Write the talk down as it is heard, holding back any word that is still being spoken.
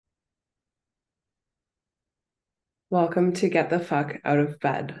Welcome to Get the Fuck Out of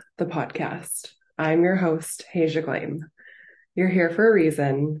Bed, the podcast. I'm your host, Hasia Glame. You're here for a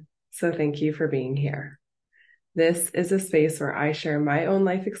reason, so thank you for being here. This is a space where I share my own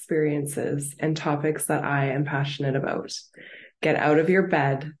life experiences and topics that I am passionate about. Get out of your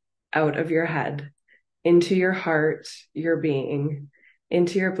bed, out of your head, into your heart, your being,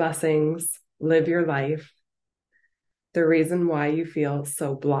 into your blessings, live your life. The reason why you feel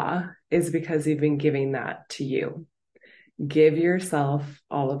so blah is because you've been giving that to you. Give yourself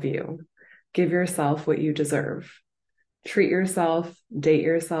all of you. Give yourself what you deserve. Treat yourself, date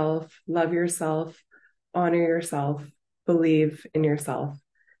yourself, love yourself, honor yourself, believe in yourself,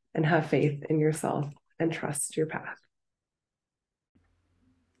 and have faith in yourself and trust your path.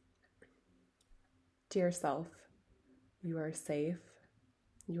 Dear self, you are safe.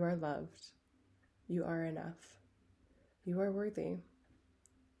 You are loved. You are enough. You are worthy.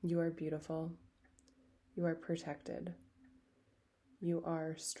 You are beautiful. You are protected. You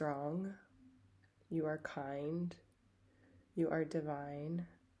are strong. You are kind. You are divine.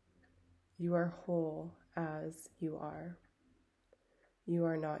 You are whole as you are. You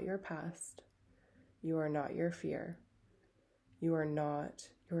are not your past. You are not your fear. You are not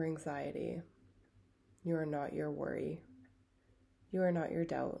your anxiety. You are not your worry. You are not your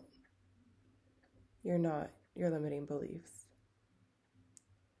doubt. You're not your limiting beliefs.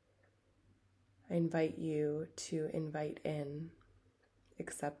 I invite you to invite in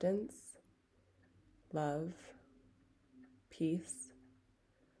acceptance, love, peace,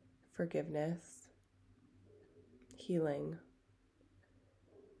 forgiveness, healing,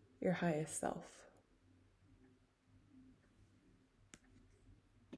 your highest self.